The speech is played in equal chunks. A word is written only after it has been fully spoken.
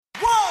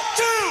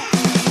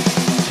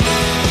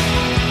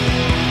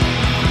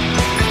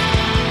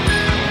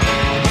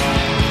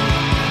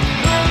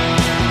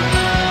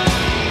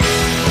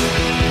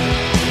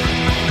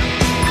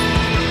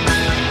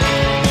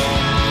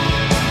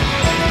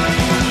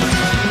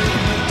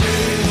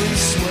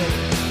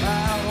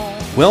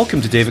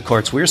Welcome to David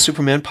Clark's We're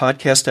Superman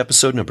podcast,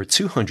 episode number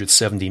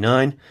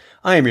 279.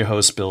 I am your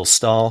host, Bill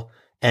Stahl,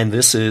 and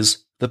this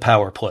is The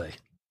Power Play.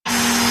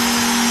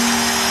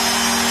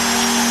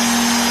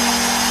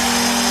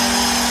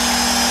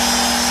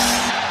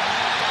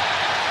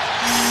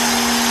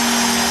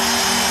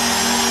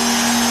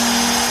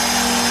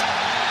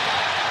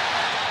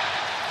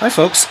 Hi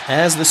folks,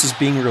 as this is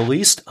being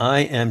released,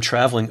 I am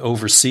traveling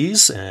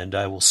overseas and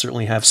I will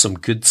certainly have some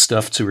good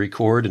stuff to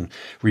record and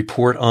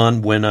report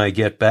on when I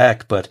get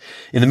back. But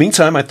in the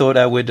meantime, I thought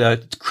I would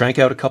crank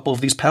out a couple of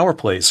these power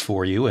plays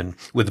for you. And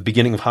with the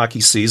beginning of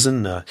hockey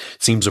season, it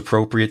seems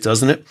appropriate,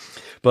 doesn't it?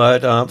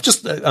 But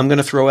I'm going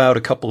to throw out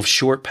a couple of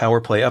short power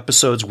play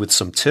episodes with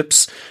some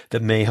tips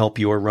that may help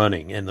your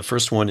running. And the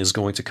first one is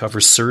going to cover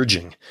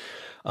surging.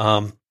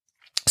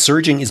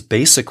 Surging is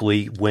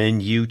basically when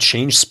you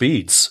change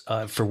speeds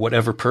for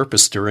whatever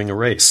purpose during a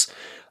race.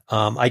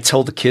 I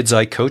tell the kids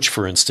I coach,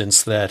 for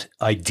instance, that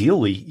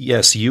ideally,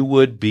 yes, you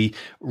would be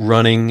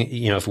running,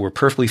 if it were a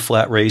perfectly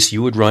flat race,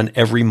 you would run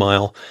every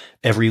mile,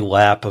 every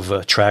lap of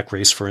a track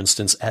race, for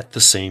instance, at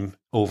the same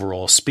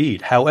overall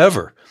speed.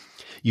 However,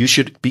 you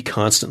should be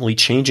constantly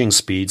changing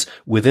speeds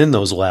within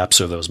those laps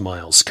or those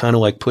miles, kind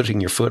of like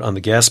putting your foot on the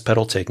gas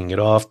pedal, taking it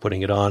off,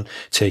 putting it on,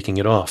 taking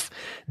it off.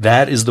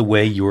 That is the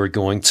way you're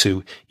going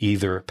to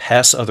either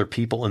pass other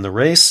people in the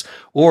race,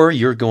 or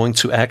you're going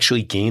to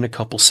actually gain a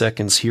couple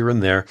seconds here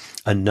and there,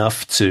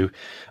 enough to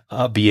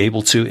be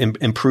able to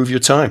improve your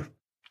time.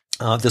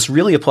 This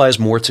really applies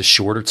more to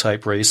shorter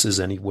type races,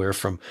 anywhere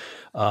from,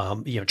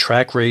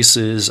 track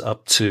races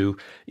up to,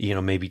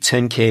 maybe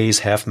 10Ks,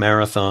 half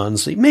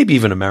marathons, maybe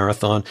even a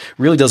marathon.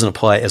 Really doesn't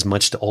apply as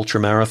much to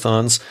ultra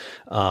marathons.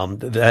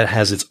 That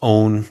has its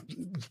own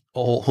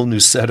whole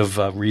new set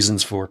of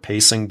reasons for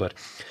pacing. But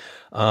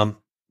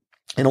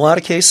in a lot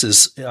of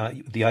cases,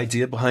 the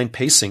idea behind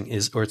pacing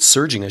or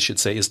surging, I should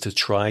say, is to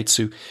try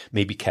to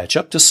maybe catch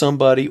up to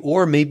somebody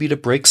or maybe to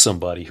break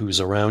somebody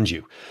who's around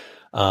you.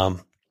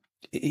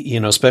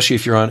 Especially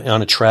if you're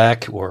on a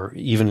track or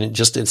even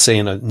just say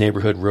in a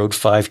neighborhood road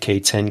 5K,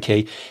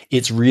 10K,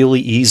 it's really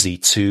easy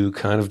to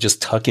kind of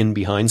just tuck in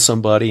behind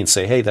somebody and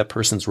say, hey, that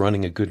person's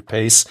running a good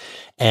pace,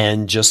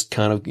 and just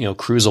kind of,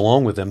 cruise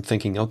along with them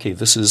thinking, okay,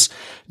 this is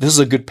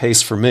a good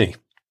pace for me.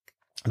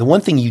 The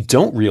one thing you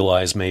don't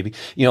realize maybe,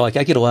 like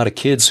I get a lot of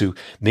kids who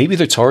maybe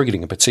they're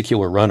targeting a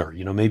particular runner.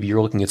 Maybe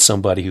you're looking at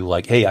somebody who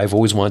like, hey, I've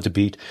always wanted to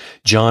beat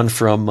John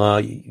from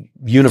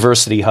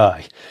University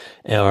High,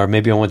 or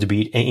maybe I want to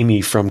beat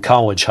Amy from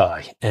College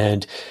High.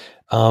 And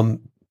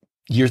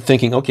you're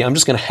thinking, okay, I'm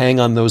just going to hang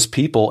on those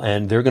people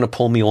and they're going to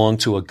pull me along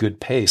to a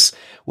good pace.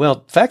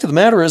 Well, fact of the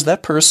matter is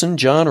that person,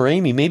 John or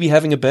Amy, may be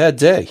having a bad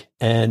day.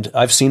 And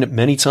I've seen it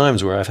many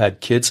times where I've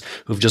had kids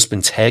who've just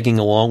been tagging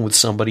along with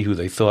somebody who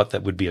they thought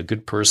that would be a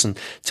good person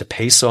to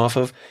pace off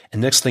of.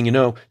 And next thing you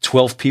know,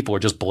 12 people are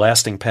just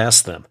blasting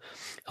past them.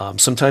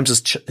 Sometimes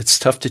it's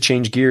tough to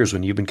change gears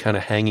when you've been kind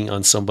of hanging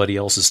on somebody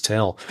else's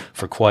tail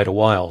for quite a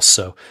while.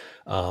 So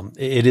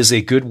it is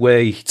a good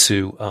way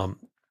to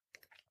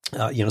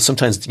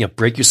sometimes,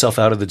 break yourself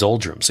out of the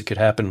doldrums. It could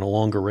happen in a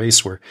longer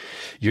race where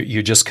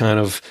you're just kind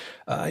of,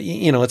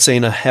 let's say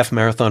in a half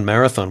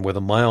marathon where the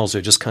miles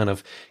are just kind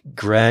of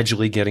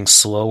gradually getting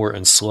slower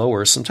and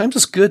slower. Sometimes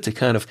it's good to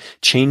kind of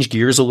change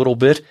gears a little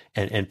bit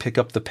and pick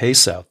up the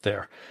pace out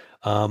there.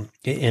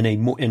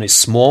 In a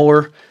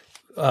smaller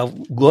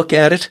look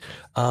at it,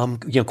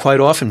 quite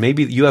often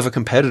maybe you have a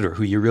competitor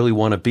who you really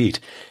want to beat.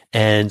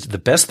 And the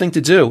best thing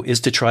to do is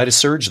to try to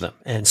surge them.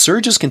 And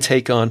surges can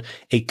take on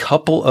a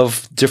couple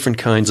of different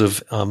kinds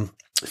of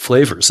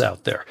flavors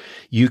out there.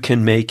 You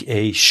can make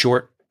a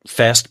short,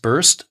 fast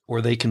burst,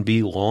 or they can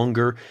be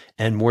longer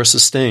and more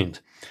sustained.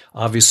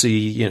 Obviously,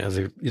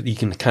 you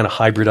can kind of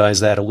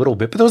hybridize that a little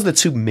bit, but those are the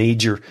two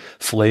major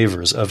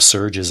flavors of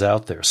surges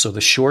out there. So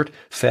the short,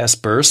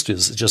 fast burst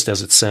is just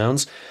as it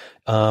sounds.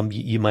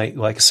 You might,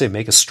 like I say,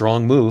 make a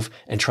strong move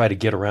and try to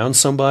get around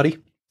somebody.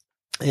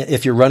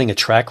 If you're running a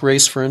track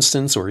race, for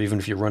instance, or even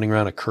if you're running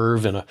around a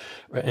curve in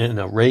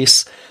a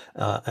race,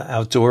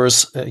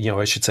 outdoors,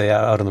 I should say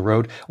out on the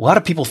road, a lot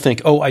of people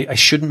think, oh, I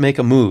shouldn't make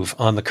a move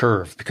on the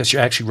curve because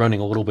you're actually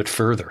running a little bit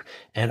further.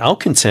 And I'll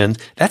contend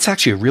that's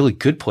actually a really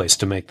good place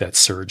to make that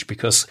surge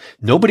because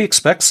nobody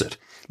expects it.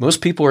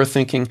 Most people are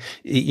thinking,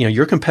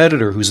 your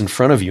competitor who's in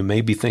front of you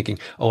may be thinking,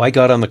 oh, I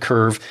got on the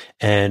curve,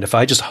 and if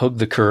I just hug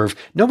the curve,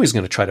 nobody's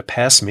going to try to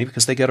pass me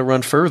because they got to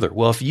run further.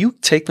 Well, if you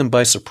take them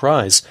by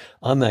surprise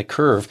on that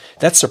curve,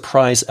 that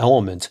surprise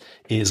element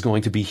is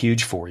going to be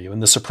huge for you.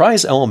 And the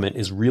surprise element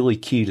is really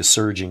key to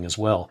surging as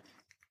well.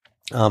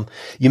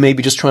 You may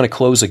be just trying to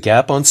close a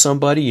gap on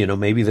somebody,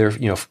 maybe they're,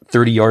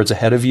 30 yards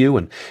ahead of you,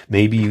 and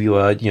maybe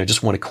you,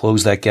 just want to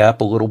close that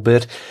gap a little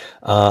bit.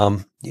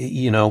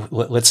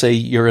 Let's say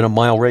you're in a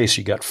mile race,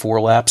 you got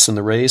 4 laps in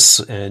the race,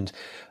 and,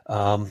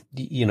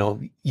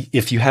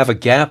 if you have a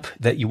gap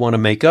that you want to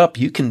make up,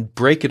 you can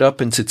break it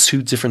up into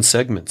 2 different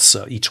segments,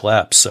 each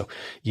lap. So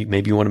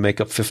maybe you want to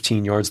make up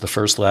 15 yards the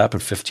first lap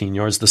and 15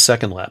 yards the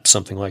second lap,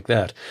 something like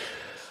that.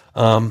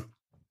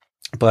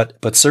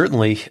 But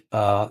certainly,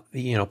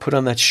 put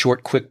on that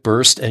short, quick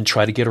burst and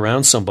try to get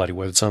around somebody,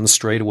 whether it's on the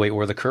straightaway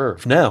or the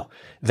curve. Now,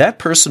 that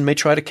person may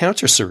try to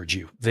counter surge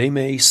you. They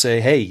may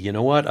say, hey, you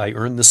know what? I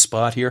earned this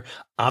spot here.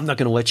 I'm not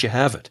going to let you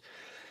have it.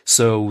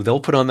 So they'll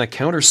put on that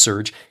counter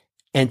surge,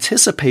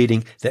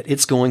 anticipating that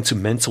it's going to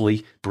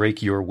mentally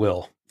break your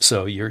will.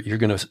 So you're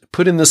going to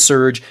put in the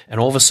surge, and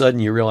all of a sudden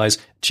you realize,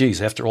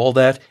 geez, after all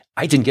that,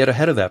 I didn't get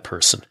ahead of that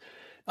person.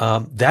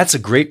 That's a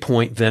great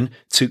point then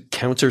to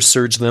counter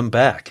surge them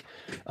back.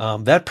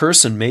 That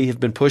person may have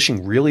been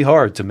pushing really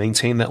hard to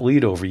maintain that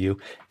lead over you.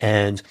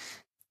 And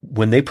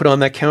when they put on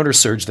that counter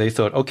surge, they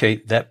thought, okay,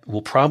 that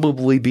will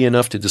probably be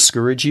enough to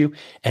discourage you.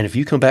 And if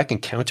you come back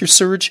and counter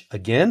surge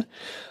again,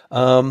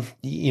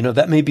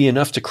 that may be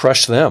enough to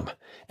crush them.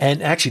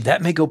 And actually,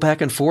 that may go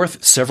back and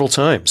forth several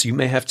times. You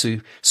may have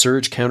to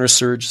surge, counter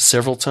surge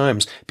several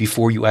times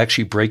before you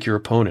actually break your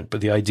opponent.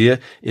 But the idea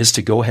is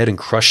to go ahead and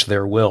crush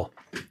their will.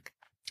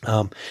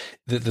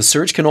 The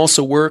surge can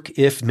also work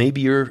if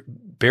maybe you're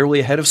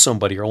barely ahead of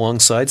somebody or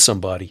alongside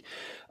somebody.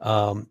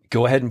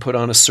 Go ahead and put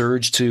on a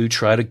surge to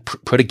try to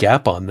put a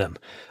gap on them.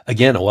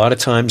 Again, a lot of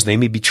times they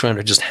may be trying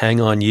to just hang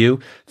on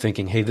you,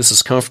 thinking, hey, this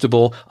is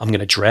comfortable. I'm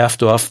going to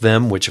draft off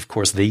them, which of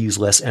course they use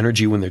less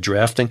energy when they're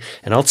drafting.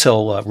 And I'll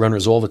tell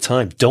runners all the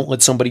time, don't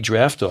let somebody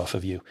draft off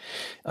of you.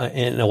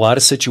 In a lot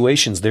of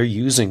situations, they're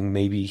using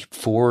maybe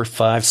 4,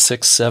 5,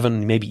 6,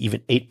 7, maybe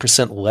even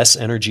 8% less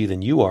energy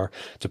than you are,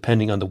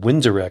 depending on the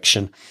wind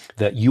direction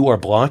that you are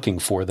blocking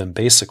for them,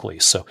 basically.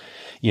 So,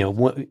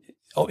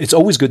 it's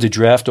always good to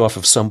draft off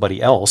of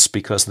somebody else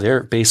because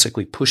they're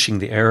basically pushing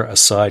the air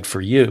aside for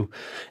you,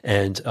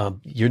 and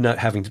you're not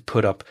having to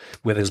put up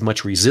with as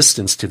much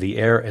resistance to the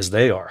air as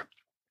they are.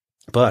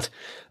 But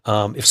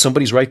if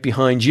somebody's right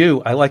behind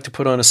you, I like to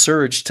put on a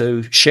surge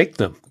to shake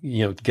them,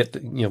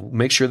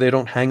 make sure they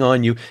don't hang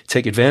on you,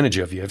 take advantage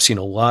of you. I've seen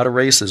a lot of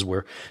races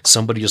where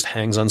somebody just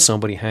hangs on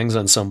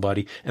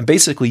somebody, and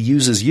basically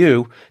uses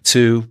you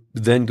to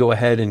then go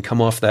ahead and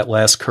come off that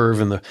last curve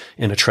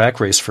in a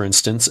track race, for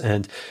instance,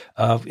 and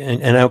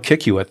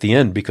outkick you at the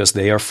end because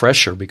they are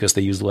fresher, because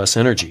they use less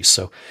energy.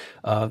 So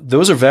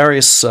those are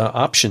various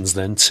options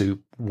then to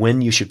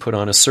when you should put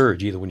on a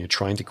surge, either when you're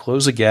trying to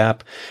close a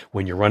gap,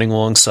 when you're running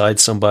alongside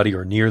somebody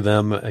or near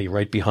them, you're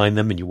right behind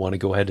them and you want to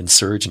go ahead and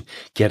surge and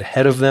get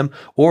ahead of them,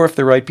 or if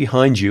they're right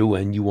behind you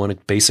and you want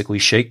to basically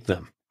shake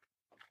them.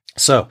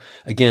 So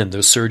again,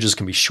 those surges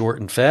can be short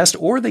and fast,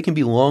 or they can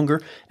be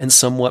longer and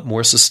somewhat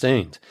more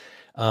sustained.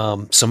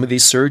 Some of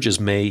these surges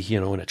may,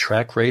 in a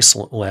track race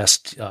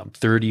last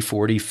 30,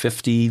 40,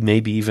 50,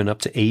 maybe even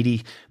up to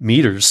 80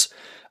 meters.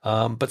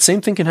 But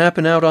same thing can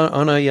happen out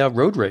on a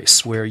road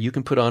race where you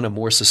can put on a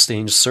more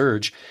sustained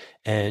surge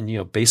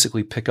and,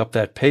 basically pick up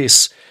that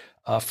pace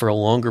for a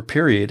longer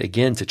period,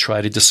 again, to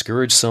try to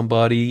discourage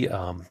somebody,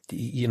 and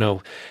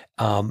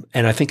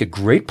I think a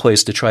great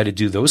place to try to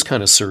do those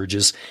kind of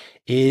surges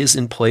is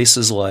in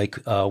places like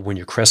when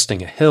you're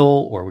cresting a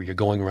hill or where you're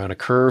going around a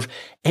curve,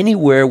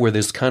 anywhere where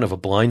there's kind of a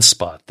blind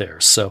spot there.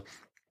 So,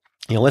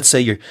 let's say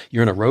you're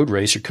in a road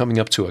race, you're coming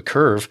up to a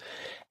curve,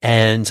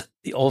 and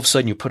all of a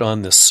sudden you put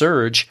on this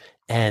surge,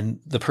 and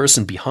the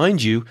person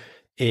behind you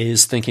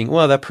is thinking,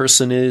 well, that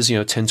person is,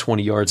 10,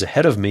 20 yards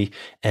ahead of me.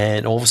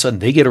 And all of a sudden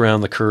they get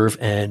around the curve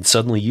and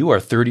suddenly you are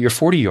 30 or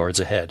 40 yards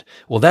ahead.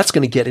 Well, that's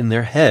going to get in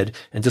their head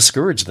and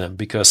discourage them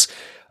because,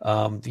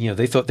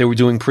 they thought they were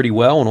doing pretty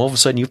well. And all of a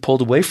sudden you've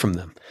pulled away from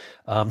them.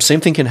 Same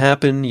thing can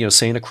happen,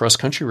 say in a cross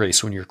country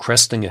race when you're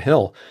cresting a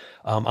hill.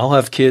 I'll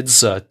have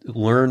kids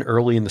learn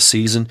early in the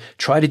season,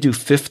 try to do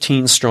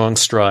 15 strong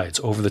strides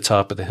over the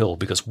top of the hill,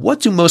 because what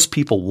do most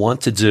people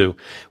want to do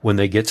when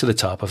they get to the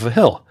top of a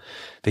hill?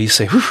 They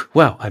say,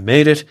 wow, I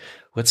made it.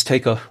 Let's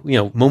take a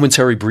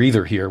momentary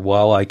breather here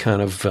while I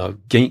kind of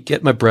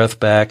get my breath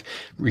back,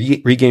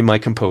 regain my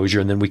composure,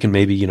 and then we can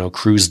maybe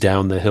cruise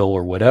down the hill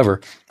or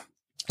whatever.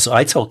 So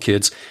I tell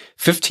kids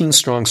 15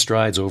 strong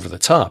strides over the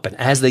top. And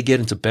as they get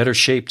into better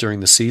shape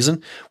during the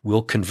season,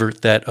 we'll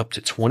convert that up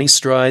to 20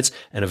 strides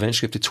and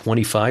eventually up to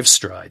 25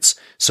 strides.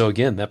 So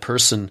again, that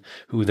person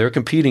who they're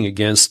competing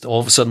against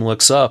all of a sudden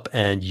looks up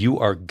and you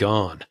are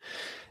gone.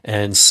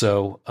 And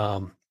so,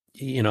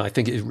 I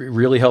think it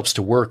really helps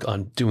to work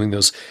on doing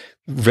those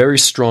very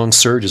strong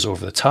surges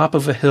over the top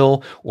of a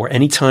hill or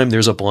anytime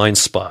there's a blind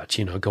spot,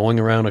 going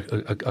around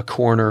a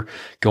corner,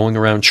 going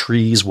around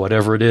trees,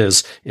 whatever it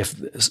is. If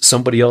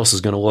somebody else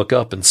is going to look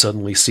up and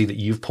suddenly see that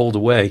you've pulled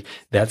away,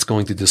 that's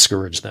going to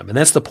discourage them. And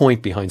that's the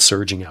point behind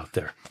surging out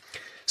there.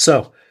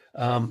 So,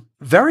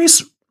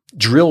 various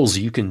drills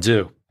you can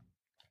do.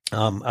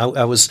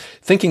 I was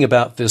thinking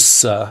about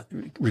this,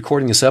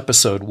 recording this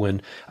episode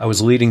when I was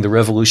leading the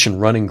Revolution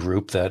running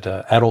group, that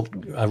adult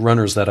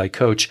runners that I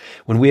coach,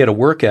 when we had a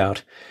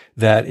workout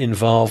that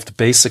involved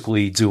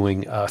basically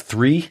doing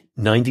 3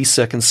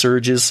 90-second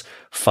surges,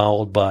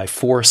 followed by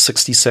 4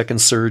 60-second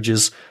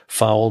surges,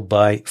 followed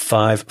by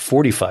 5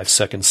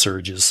 45-second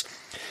surges,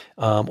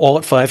 all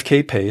at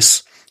 5K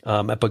pace.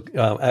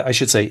 I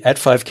should say at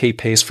 5K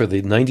pace for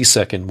the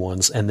 90-second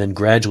ones, and then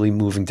gradually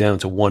moving down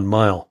to 1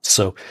 mile.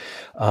 So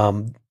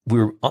we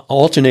were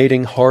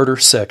alternating harder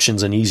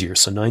sections and easier.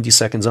 So 90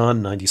 seconds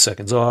on, 90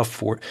 seconds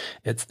off,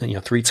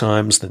 3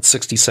 times, then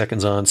 60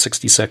 seconds on,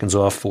 60 seconds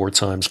off 4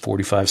 times,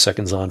 45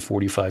 seconds on,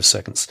 45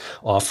 seconds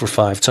off for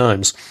 5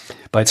 times.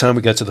 By the time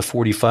we got to the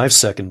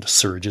 45-second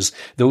surges,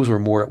 those were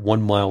more at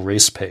 1 mile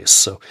race pace.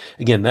 So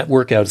again, that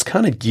workout is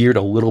kind of geared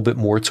a little bit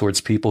more towards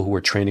people who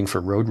are training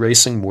for road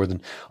racing more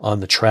than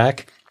on the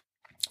track.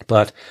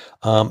 But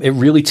it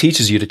really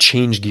teaches you to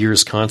change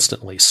gears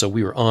constantly. So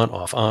we were on,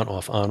 off,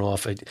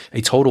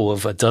 a total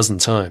of a dozen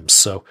times.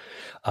 So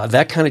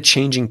that kind of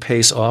changing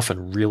pace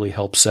often really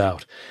helps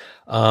out.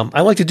 I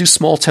like to do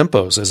small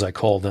tempos, as I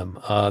call them.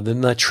 They're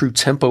not true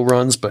tempo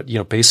runs, but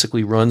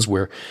basically runs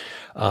where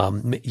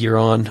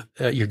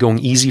you're going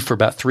easy for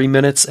about 3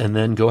 minutes, and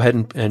then go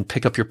ahead and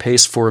pick up your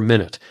pace for a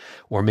minute.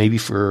 Or maybe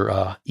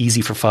for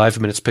easy for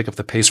 5 minutes, pick up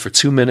the pace for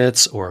 2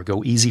 minutes, or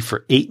go easy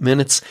for 8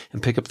 minutes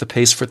and pick up the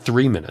pace for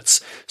 3 minutes.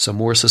 So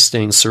more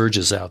sustained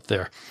surges out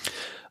there.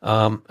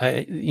 They're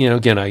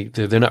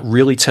not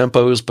really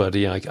tempos, but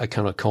I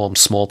kind of call them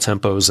small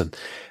tempos. And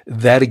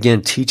that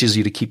again teaches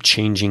you to keep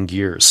changing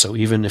gears. So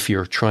even if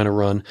you're trying to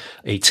run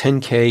a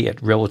 10K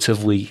at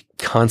relatively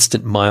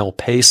constant mile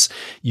pace,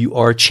 you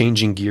are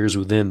changing gears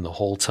within the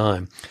whole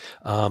time.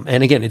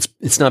 And again,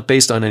 it's not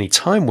based on any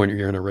time when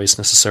you're in a race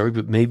necessarily,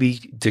 but maybe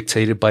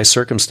dictated by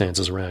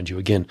circumstances around you.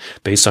 Again,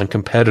 based on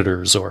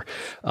competitors, or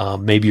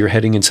maybe you're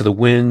heading into the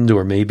wind,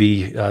 or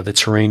maybe the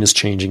terrain is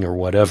changing, or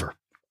whatever.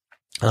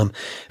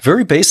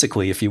 Very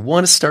basically, if you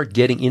want to start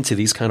getting into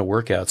these kind of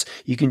workouts,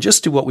 you can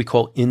just do what we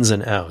call ins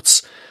and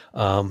outs.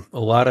 A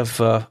lot of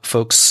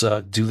folks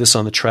do this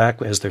on the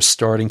track as they're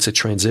starting to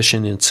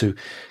transition into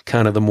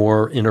kind of the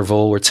more interval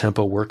or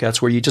tempo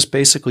workouts, where you just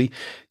basically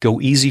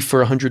go easy for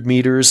 100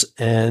 meters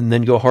and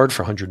then go hard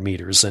for 100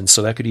 meters. And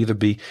so that could either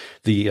be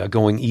the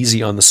going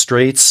easy on the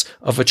straights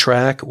of a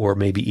track, or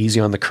maybe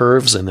easy on the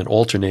curves, and then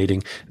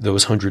alternating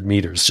those 100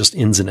 meters, just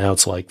ins and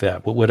outs like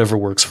that. Whatever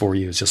works for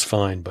you is just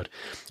fine. But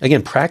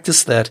again,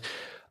 practice that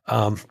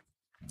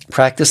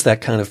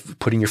kind of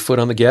putting your foot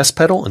on the gas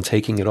pedal and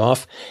taking it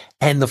off.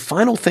 And the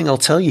final thing I'll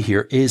tell you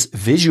here is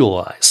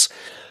visualize.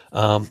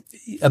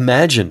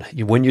 Imagine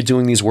when you're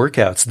doing these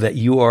workouts that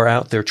you are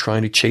out there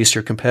trying to chase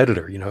your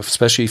competitor.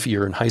 Especially if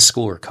you're in high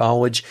school or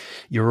college,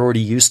 you're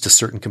already used to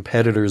certain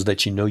competitors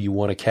that you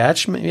want to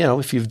catch.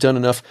 If you've done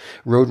enough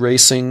road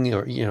racing,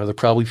 or there are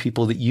probably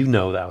people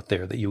that out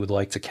there that you would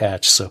like to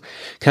catch. So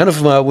kind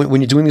of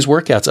when you're doing these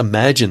workouts,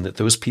 imagine that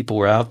those people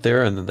are out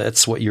there, and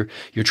that's what you're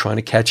trying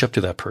to catch up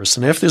to that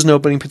person. And if there's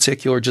nobody in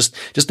particular, just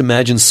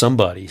imagine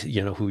somebody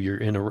who you're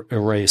in a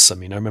race. I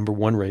mean, I remember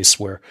one race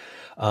where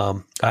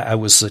I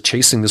was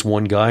chasing this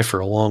one guy for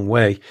a long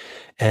way,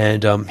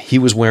 and he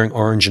was wearing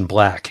orange and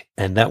black,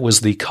 and that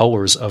was the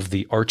colors of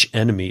the arch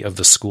enemy of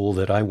the school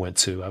that I went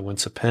to. I went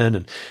to Penn,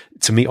 and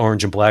to me,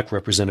 orange and black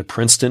represented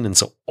Princeton, and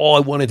so all I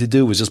wanted to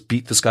do was just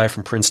beat this guy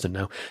from Princeton.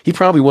 Now, he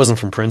probably wasn't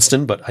from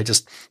Princeton, but I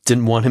just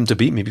didn't want him to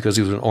beat me because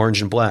he was an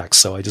orange and black,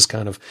 so I just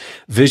kind of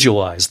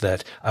visualized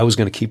that I was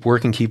going to keep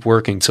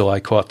working till I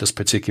caught this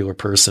particular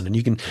person. And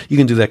you can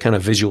do that kind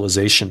of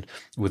visualization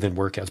within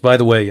workouts. By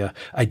the way,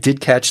 I did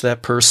catch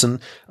that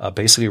person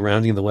basically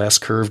rounding the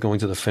last curve going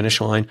to the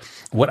finish line.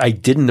 What I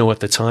didn't know at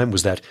the time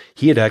was that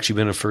he had actually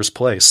been in first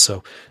place.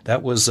 So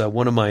that was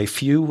one of my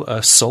few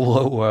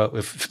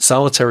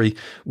solitary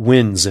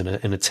wins in a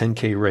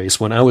 10K race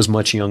when I was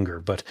much younger.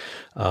 But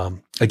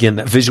again,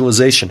 that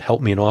visualization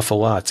helped me an awful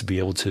lot to be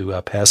able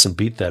to pass and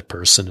beat that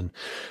person.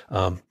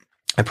 And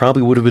I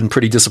probably would have been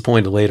pretty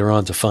disappointed later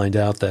on to find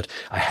out that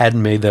I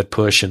hadn't made that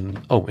push.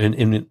 And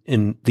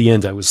in the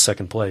end, I was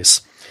second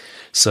place.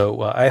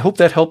 So I hope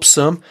that helps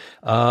some.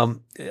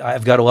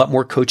 I've got a lot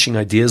more coaching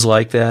ideas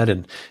like that.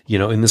 And,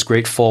 in this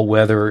great fall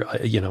weather,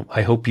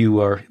 I hope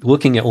you are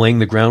looking at laying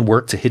the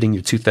groundwork to hitting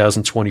your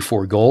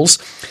 2024 goals.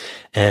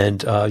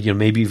 And,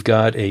 maybe you've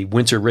got a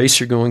winter race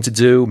you're going to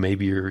do.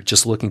 Maybe you're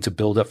just looking to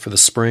build up for the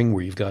spring,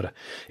 where you've got a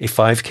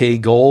 5K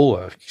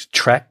goal,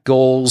 track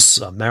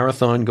goals,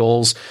 marathon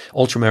goals,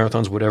 ultra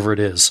marathons, whatever it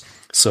is.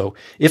 So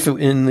if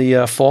in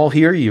the fall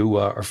here you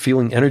are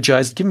feeling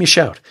energized, give me a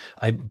shout.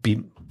 I'd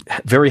be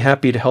very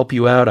happy to help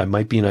you out. I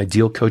might be an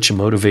ideal coach and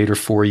motivator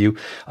for you.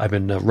 I've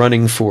been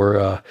running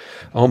for,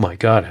 oh my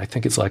God, I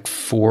think it's like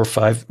 4 or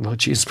 5,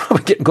 it's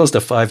probably getting close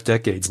to 5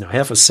 decades now,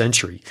 half a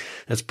century.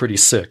 That's pretty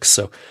sick.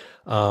 So,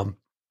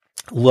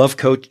 love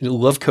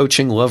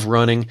coaching, love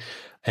running.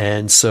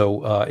 And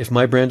so, if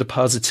my brand of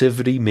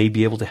positivity may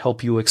be able to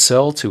help you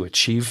excel to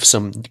achieve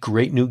some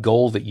great new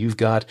goal that you've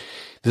got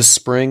this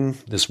spring,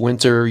 this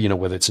winter,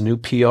 whether it's a new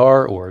PR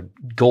or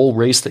a goal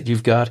race that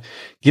you've got,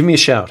 give me a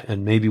shout,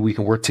 and maybe we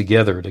can work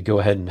together to go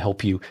ahead and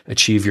help you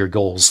achieve your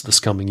goals this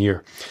coming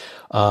year.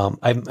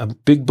 I'm a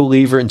big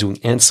believer in doing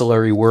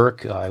ancillary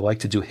work. I like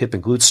to do hip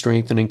and glute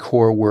strengthening,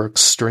 core work,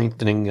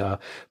 strengthening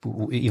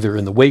either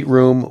in the weight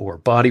room or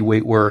body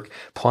weight work,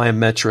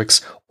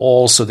 plyometrics,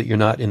 all so that you're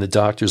not in the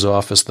doctor's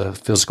office, the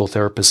physical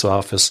therapist's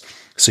office,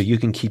 so you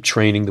can keep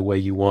training the way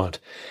you want.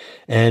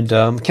 and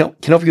can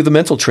help you with the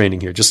mental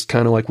training here, just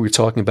kind of like we were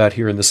talking about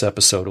here in this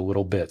episode a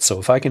little bit. So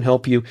if I can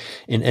help you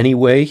in any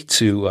way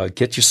to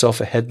get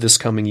yourself ahead this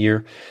coming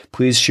year,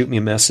 please shoot me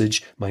a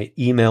message. My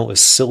email is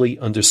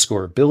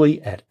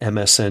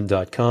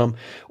silly_billy@msn.com,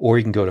 or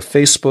you can go to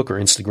Facebook or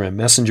Instagram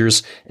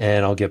Messengers,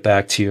 and I'll get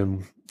back to you.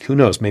 And who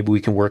knows, maybe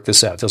we can work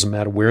this out. It doesn't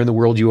matter where in the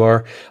world you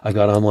are. I've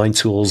got online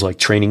tools like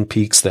Training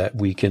Peaks that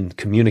we can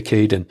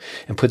communicate and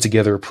put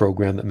together a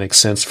program that makes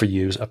sense for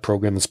you, a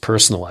program that's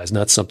personalized,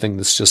 not something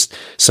that's just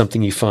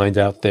something you find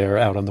out there,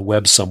 out on the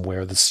web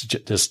somewhere that's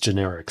just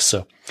generic.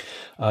 So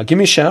give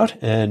me a shout,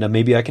 and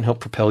maybe I can help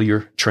propel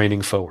your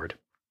training forward.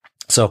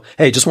 So,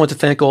 hey, just want to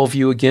thank all of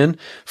you again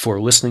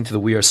for listening to the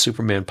We Are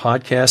Superman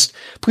podcast.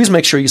 Please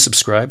make sure you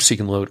subscribe so you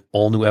can load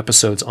all new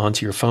episodes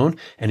onto your phone.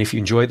 And if you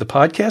enjoyed the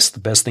podcast, the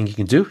best thing you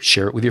can do,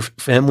 share it with your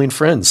family and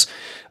friends.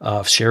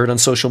 Share it on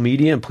social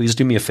media, and please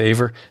do me a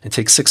favor and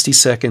take 60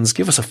 seconds.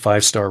 Give us a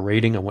 5-star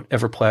rating on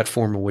whatever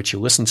platform in which you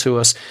listen to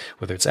us,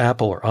 whether it's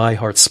Apple or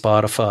iHeart,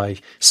 Spotify,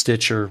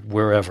 Stitcher,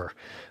 wherever.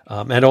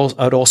 And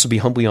I'd also be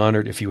humbly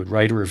honored if you would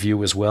write a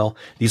review as well.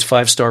 These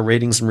 5-star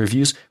ratings and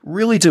reviews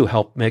really do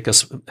help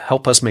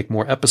us make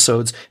more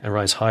episodes and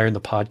rise higher in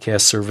the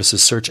podcast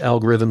services search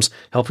algorithms,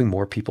 helping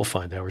more people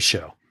find our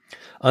show.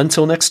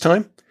 Until next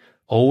time,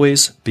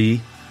 always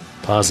be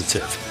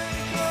positive.